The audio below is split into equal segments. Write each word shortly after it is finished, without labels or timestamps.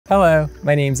Hello,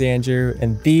 my name's Andrew,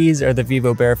 and these are the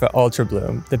Vivo Barefoot Ultra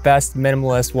Bloom, the best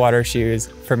minimalist water shoes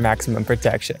for maximum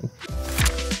protection.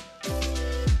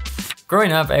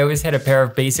 Growing up, I always had a pair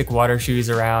of basic water shoes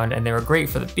around, and they were great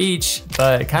for the beach,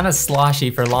 but kind of sloshy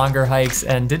for longer hikes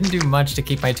and didn't do much to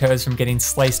keep my toes from getting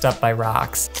sliced up by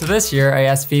rocks. So this year, I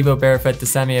asked Vivo Barefoot to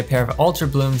send me a pair of Ultra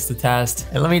Blooms to test,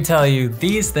 and let me tell you,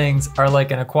 these things are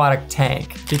like an aquatic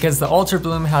tank, because the Ultra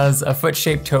Bloom has a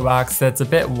foot-shaped toe box that's a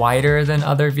bit wider than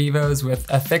other Vivos, with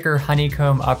a thicker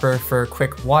honeycomb upper for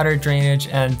quick water drainage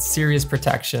and serious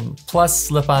protection, plus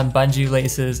slip-on bungee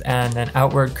laces and an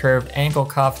outward curved ankle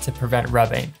cuff to prevent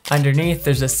rubbing. Underneath,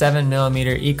 there's a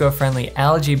 7mm eco-friendly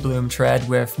algae bloom tread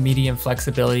with medium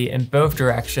flexibility in both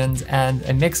directions and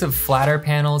a mix of flatter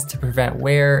panels to prevent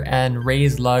wear and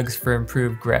raised lugs for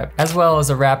improved grip, as well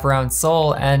as a wraparound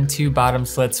sole and 2 bottom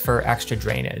slits for extra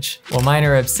drainage. While mine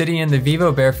are obsidian, the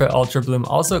Vivo Barefoot Ultra Bloom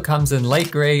also comes in light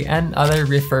gray and other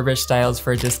refurbished styles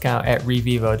for a discount at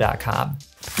revivo.com.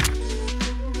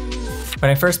 When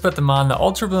I first put them on, the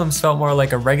Ultra Blooms felt more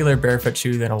like a regular barefoot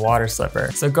shoe than a water slipper.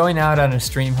 So going out on a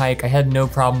stream hike, I had no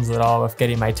problems at all with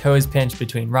getting my toes pinched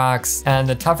between rocks, and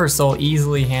the tougher sole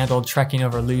easily handled trekking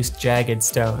over loose, jagged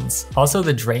stones. Also,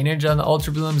 the drainage on the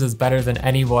Ultra Blooms is better than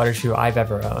any water shoe I've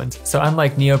ever owned. So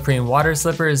unlike neoprene water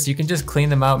slippers, you can just clean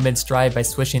them out mid-stride by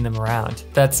swishing them around.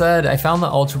 That said, I found the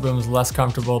Ultra Blooms less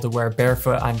comfortable to wear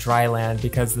barefoot on dry land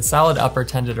because the solid upper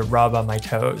tended to rub on my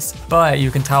toes. But you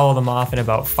can towel them off in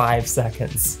about 5 seconds.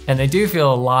 And they do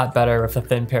feel a lot better with a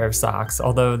thin pair of socks,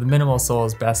 although the minimal sole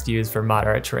is best used for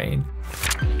moderate terrain.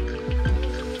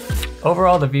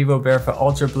 Overall, the Vivo Barefoot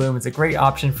Ultra Bloom is a great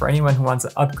option for anyone who wants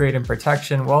to upgrade in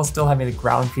protection while still having the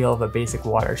ground feel of a basic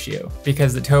water shoe.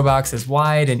 Because the toe box is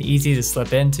wide and easy to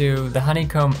slip into, the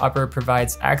honeycomb upper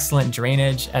provides excellent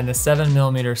drainage, and the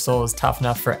 7mm sole is tough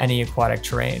enough for any aquatic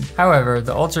terrain. However,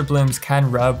 the Ultra Blooms can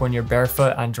rub when you're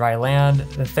barefoot on dry land,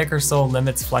 the thicker sole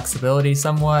limits flexibility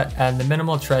somewhat, and the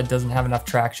minimal tread doesn't have enough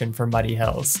traction for muddy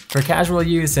hills. For casual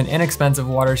use, an inexpensive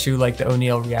water shoe like the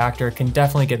O'Neill Reactor can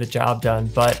definitely get the job done,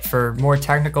 but for more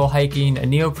technical hiking, a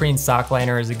neoprene sock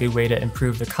liner is a good way to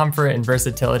improve the comfort and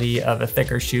versatility of a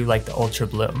thicker shoe like the Ultra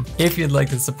Bloom. If you'd like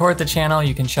to support the channel,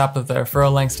 you can shop with the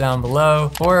referral links down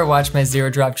below, or watch my zero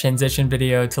drop transition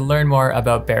video to learn more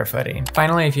about barefooting.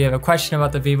 Finally, if you have a question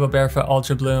about the Vivo Barefoot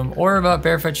Ultra Bloom or about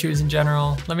barefoot shoes in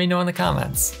general, let me know in the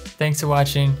comments. Thanks for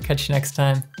watching, catch you next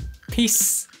time.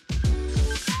 Peace!